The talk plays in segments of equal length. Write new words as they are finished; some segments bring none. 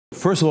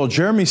First of all,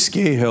 Jeremy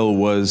Scahill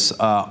was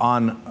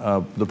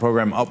on the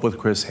program Up with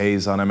Chris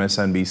Hayes on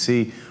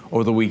MSNBC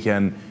over the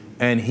weekend,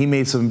 and he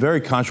made some very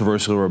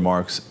controversial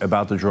remarks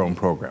about the drone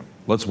program.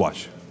 Let's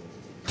watch.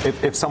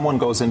 If someone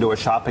goes into a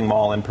shopping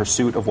mall in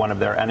pursuit of one of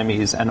their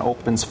enemies and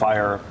opens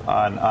fire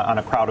on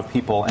a crowd of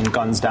people and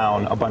guns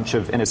down a bunch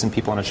of innocent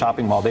people in a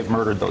shopping mall, they've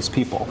murdered those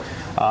people.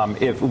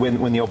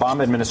 When the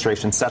Obama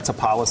administration sets a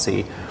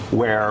policy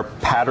where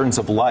patterns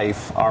of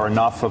life are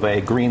enough of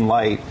a green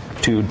light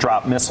to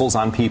drop missiles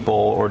on people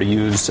or to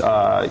use,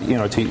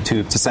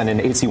 to send in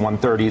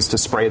AC-130s to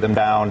spray them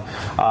down.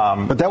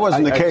 But that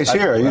wasn't the case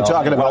here. You're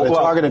talking about a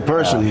targeted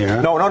person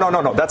here.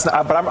 No. That's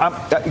not.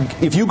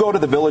 But if you go to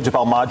the village of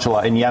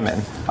Al-Majla in Yemen,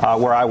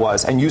 where I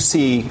was, and you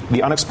see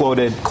the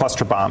unexploded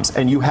cluster bombs,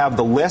 and you have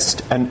the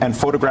list and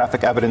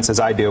photographic evidence,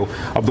 as I do,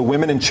 of the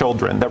women and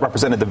children that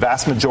represented the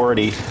vast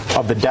majority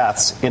of the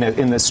deaths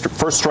in this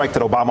first strike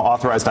that Obama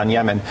authorized on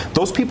Yemen,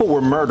 those people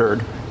were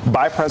murdered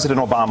by President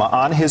Obama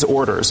on his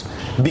orders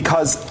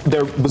because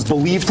there was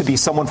believed to be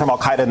someone from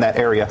al-Qaeda in that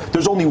area.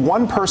 There's only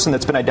one person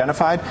that's been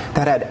identified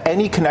that had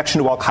any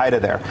connection to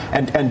al-Qaeda there,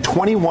 and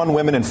 21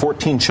 women and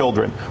 14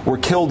 children were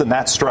killed in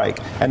that strike.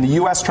 And the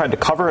U.S. tried to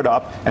cover it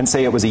up and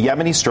say it was a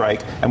Yemeni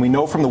strike, and we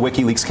know from the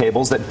WikiLeaks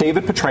cables that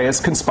David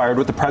Petraeus conspired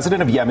with the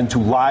president of Yemen to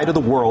lie to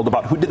the world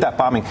about who did that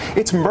bombing.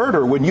 It's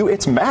murder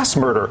it's mass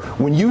murder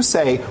when you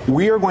say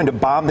we are going to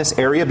bomb this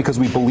area because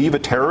we believe a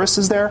terrorist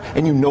is there,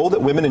 and you know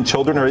that women and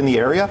children are in the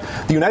area.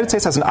 The United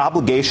States has an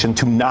obligation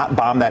to not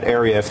bomb that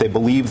area if they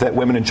believe that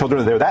women and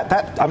children are there.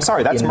 I'm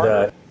sorry, that's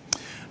murder.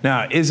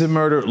 Now, is it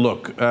murder?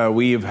 Look,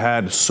 we have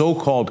had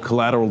so-called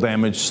collateral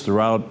damage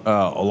throughout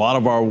a lot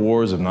of our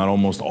wars, if not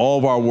almost all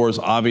of our wars,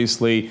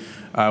 obviously.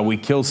 We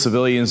killed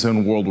civilians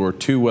in World War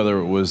II, whether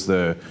it was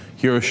the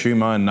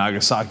Hiroshima and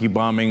Nagasaki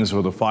bombings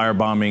or the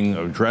firebombing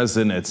of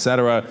Dresden,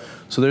 etc.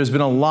 So there's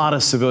been a lot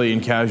of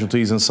civilian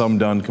casualties, and some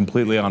done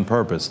completely on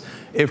purpose.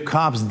 If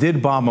cops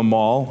did bomb a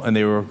mall and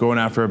they were going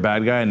after a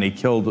bad guy and they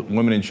killed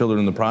women and children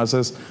in the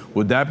process,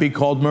 would that be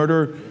called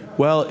murder?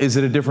 Well, is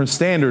it a different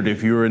standard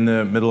if you're in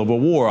the middle of a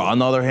war? On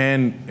the other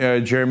hand,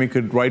 Jeremy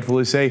could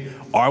rightfully say,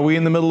 are we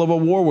in the middle of a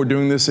war? We're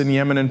doing this in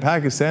Yemen and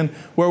Pakistan,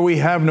 where we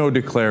have no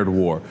declared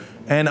war.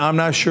 And I'm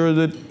not sure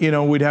that,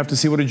 we'd have to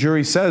see what a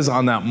jury says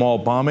on that mall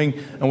bombing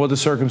and what the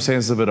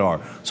circumstances of it are.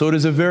 So it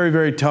is a very,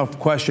 very tough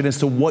question as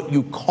to what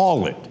you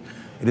call it.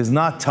 It is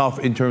not tough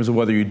in terms of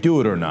whether you do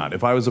it or not.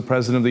 If I was the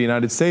president of the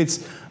United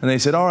States and they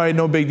said, all right,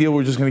 no big deal,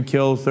 we're just going to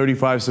kill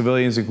 35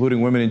 civilians,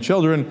 including women and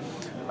children,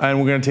 and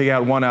we're going to take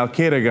out one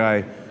al-Qaeda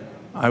guy,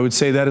 I would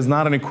say that is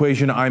not an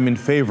equation I'm in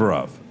favor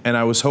of. And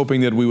I was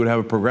hoping that we would have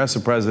a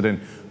progressive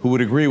president who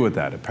would agree with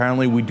that.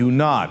 Apparently we do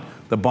not.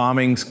 The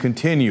bombings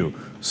continue.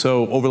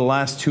 So over the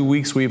last 2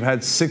 weeks, we've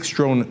had 6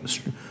 drone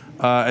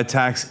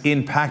attacks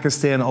in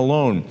Pakistan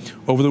alone.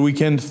 Over the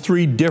weekend,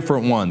 3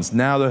 different ones.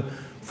 Now the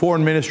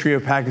Foreign Ministry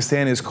of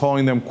Pakistan is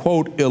calling them,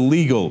 quote,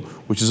 illegal,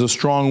 which is a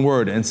strong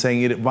word, and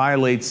saying it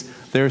violates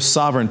their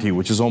sovereignty,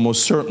 which is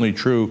almost certainly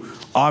true.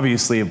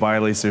 Obviously, it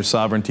violates their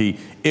sovereignty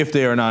if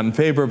they are not in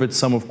favor of it.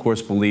 Some, of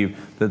course, believe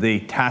that they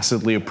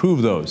tacitly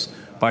approve those.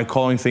 By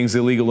calling things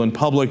illegal in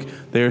public,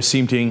 they are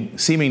seeming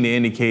to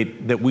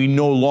indicate that we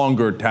no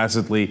longer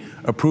tacitly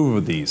approve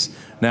of these.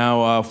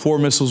 Now, 4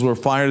 missiles were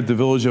fired at the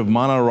village of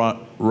Mana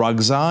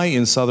Ragzai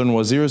in southern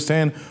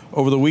Waziristan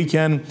over the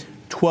weekend.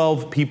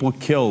 12 people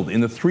killed.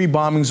 In the 3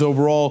 bombings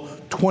overall,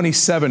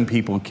 27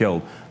 people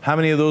killed. How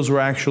many of those were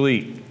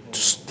actually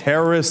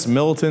terrorists,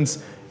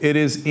 militants? It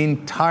is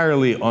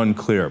entirely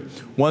unclear.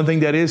 One thing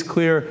that is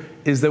clear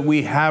is that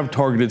we have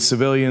targeted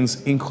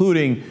civilians,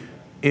 including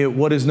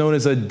what is known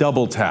as a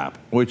double tap,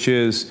 which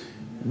is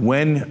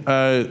when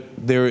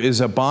there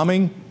is a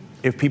bombing,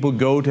 if people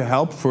go to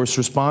help first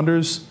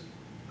responders,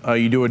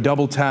 you do a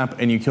double tap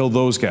and you kill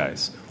those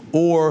guys.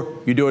 Or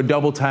you do a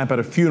double tap at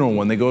a funeral.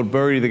 When they go to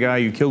bury the guy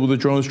you killed with a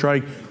drone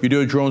strike, you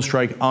do a drone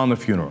strike on the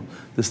funeral.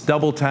 This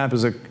double tap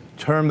is a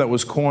term that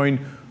was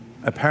coined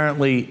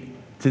apparently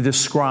to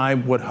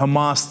describe what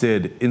Hamas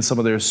did in some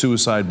of their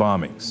suicide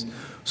bombings.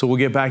 So we'll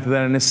get back to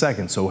that in a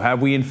second. So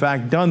have we in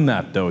fact done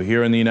that, though,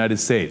 here in the United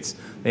States?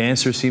 The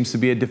answer seems to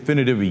be a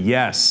definitive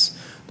yes.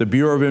 The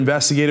Bureau of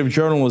Investigative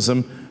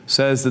Journalism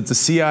says that the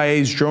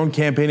CIA's drone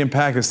campaign in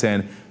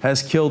Pakistan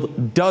has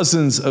killed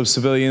dozens of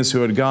civilians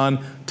who had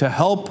gone to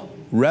help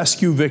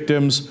rescue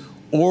victims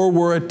or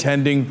were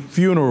attending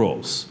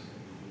funerals.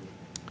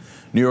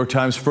 New York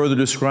Times further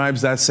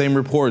describes that same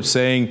report,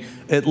 saying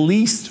at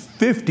least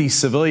 50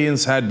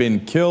 civilians had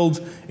been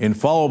killed in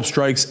follow-up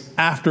strikes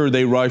after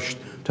they rushed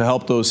to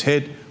help those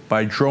hit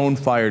by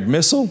drone-fired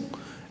missile.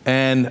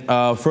 And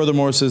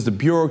furthermore, says the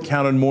Bureau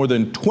counted more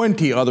than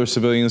 20 other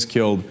civilians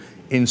killed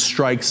in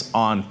strikes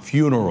on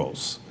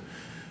funerals.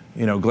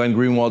 Glenn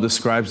Greenwald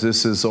describes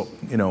this as,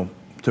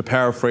 to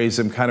paraphrase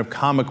him, kind of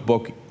comic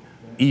book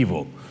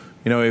evil.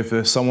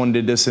 If someone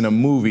did this in a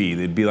movie,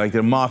 they'd be like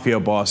the mafia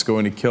boss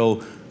going to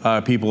kill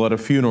people at a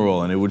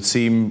funeral, and it would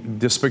seem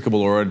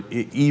despicable, or an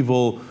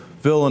evil,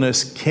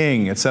 villainous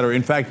king, etc.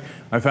 In fact,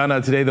 I found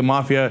out today the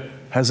mafia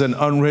has an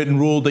unwritten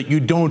rule that you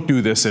don't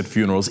do this at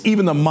funerals.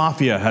 Even the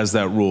mafia has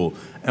that rule,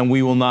 and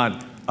we will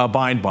not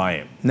abide by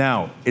it.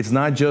 Now, it's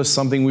not just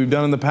something we've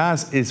done in the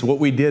past, it's what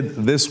we did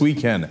this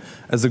weekend.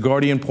 As The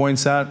Guardian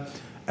points out,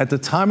 at the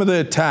time of the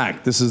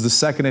attack, this is the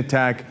second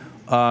attack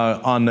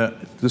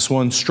this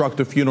one struck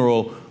the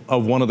funeral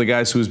of one of the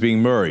guys who was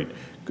being murdered.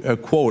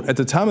 Quote, at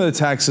the time of the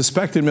attack,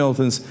 suspected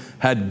militants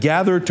had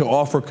gathered to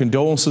offer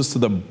condolences to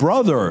the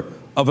brother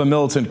of a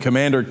militant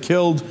commander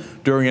killed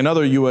during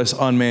another U.S.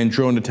 unmanned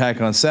drone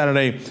attack on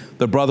Saturday.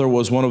 The brother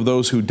was one of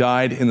those who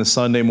died in the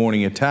Sunday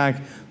morning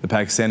attack. The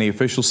Pakistani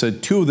official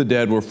said 2 of the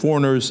dead were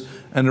foreigners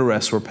and the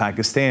rest were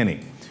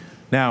Pakistani.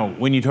 Now,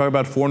 when you talk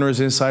about foreigners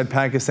inside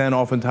Pakistan,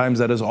 oftentimes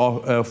that is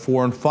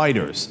foreign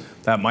fighters.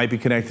 That might be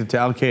connected to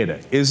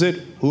al-Qaeda. Is it?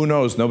 Who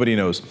knows? Nobody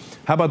knows.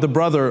 How about the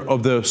brother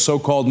of the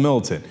so-called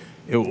militant?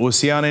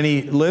 Was he on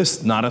any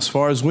list? Not as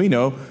far as we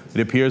know.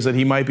 It appears that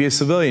he might be a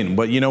civilian.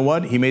 But you know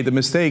what? He made the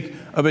mistake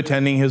of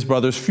attending his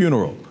brother's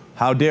funeral.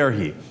 How dare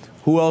he?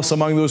 Who else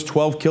among those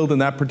 12 killed in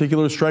that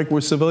particular strike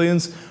were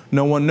civilians?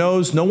 No one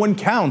knows. No one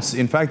counts.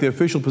 In fact, the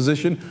official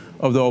position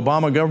of the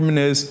Obama government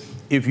is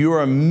if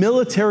you're a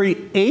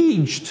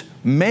military-aged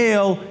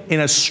male in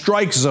a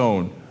strike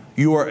zone,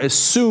 you are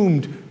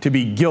assumed to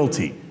be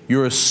guilty.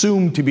 You're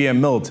assumed to be a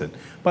militant.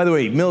 By the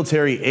way,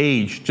 military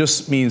age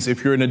just means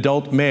if you're an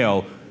adult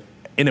male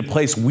in a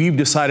place we've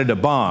decided to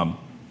bomb,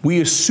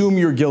 we assume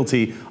you're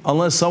guilty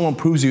unless someone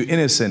proves you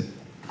innocent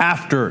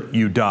after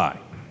you die.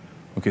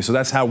 Okay, so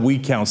that's how we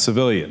count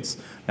civilians.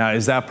 Now,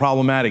 is that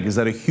problematic? Is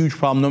that a huge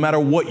problem, no matter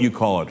what you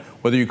call it?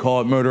 Whether you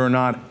call it murder or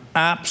not?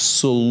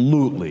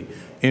 Absolutely.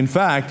 In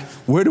fact,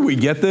 where do we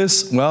get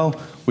this? Well,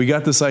 we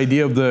got this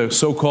idea of the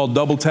so-called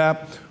double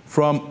tap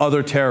from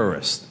other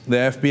terrorists. The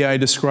FBI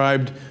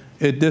described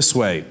it this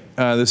way.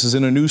 This is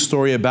in a news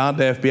story about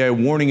the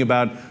FBI warning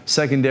about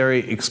secondary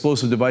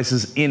explosive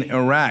devices in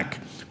Iraq.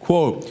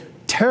 Quote,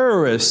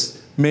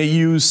 terrorists may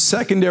use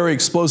secondary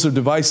explosive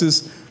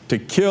devices to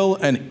kill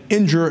and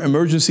injure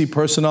emergency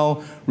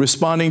personnel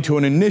responding to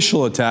an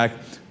initial attack.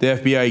 The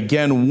FBI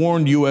again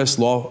warned U.S.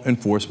 law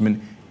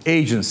enforcement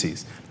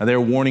agencies. Now,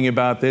 they're warning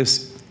about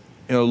this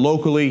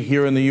locally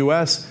here in the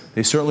U.S.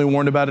 They certainly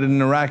warned about it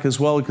in Iraq as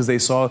well because they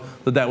saw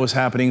that that was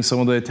happening, some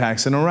of the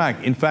attacks in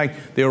Iraq. In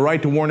fact, they were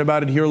right to warn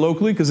about it here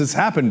locally because it's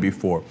happened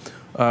before.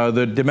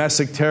 The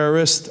domestic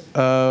terrorist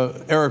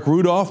Eric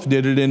Rudolph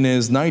did it in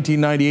his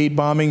 1998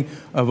 bombing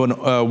of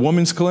a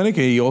women's clinic.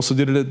 He also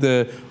did it at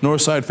the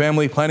Northside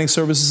Family Planning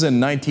Services in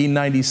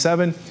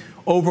 1997.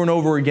 Over and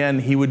over again,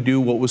 he would do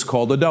what was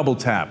called a double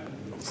tap.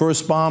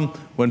 First bomb,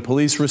 when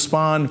police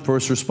respond,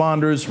 first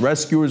responders,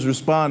 rescuers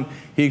respond,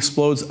 he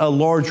explodes a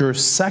larger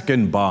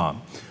second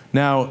bomb.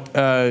 Now,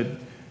 they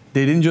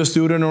didn't just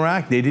do it in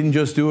Iraq. They didn't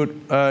just do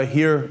it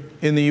here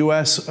in the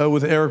U.S.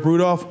 With Eric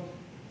Rudolph,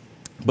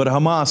 but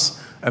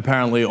Hamas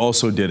apparently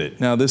also did it.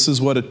 Now, this is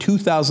what a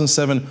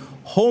 2007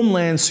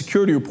 Homeland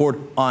Security report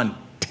on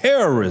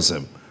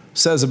terrorism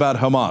says about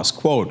Hamas.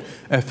 Quote,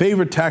 a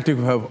favorite tactic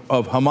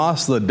of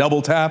Hamas, the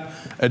double tap,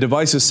 a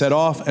device is set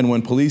off, and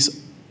when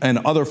police and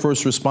other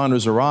first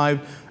responders arrive,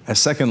 a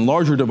second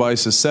larger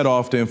device is set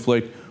off to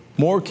inflict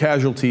more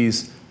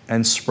casualties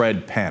and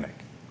spread panic.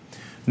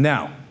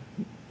 Now,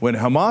 when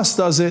Hamas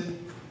does it,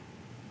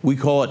 we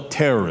call it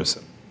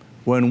terrorism.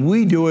 When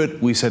we do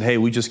it, we said, hey,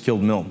 we just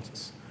killed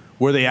militants.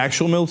 Were they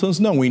actual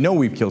militants? No, we know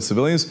we've killed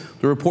civilians.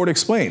 The report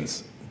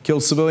explains,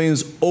 killed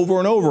civilians over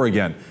and over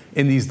again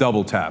in these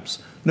double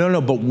taps.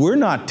 No, but we're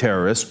not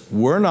terrorists.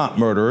 We're not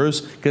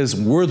murderers because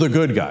we're the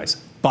good guys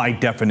by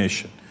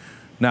definition.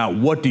 Now,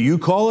 what do you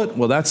call it?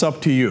 Well, that's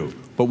up to you.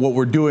 But what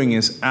we're doing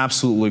is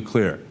absolutely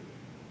clear.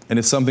 And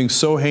it's something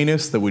so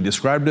heinous that we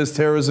described it as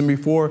terrorism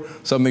before,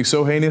 something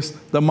so heinous,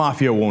 the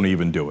mafia won't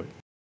even do it.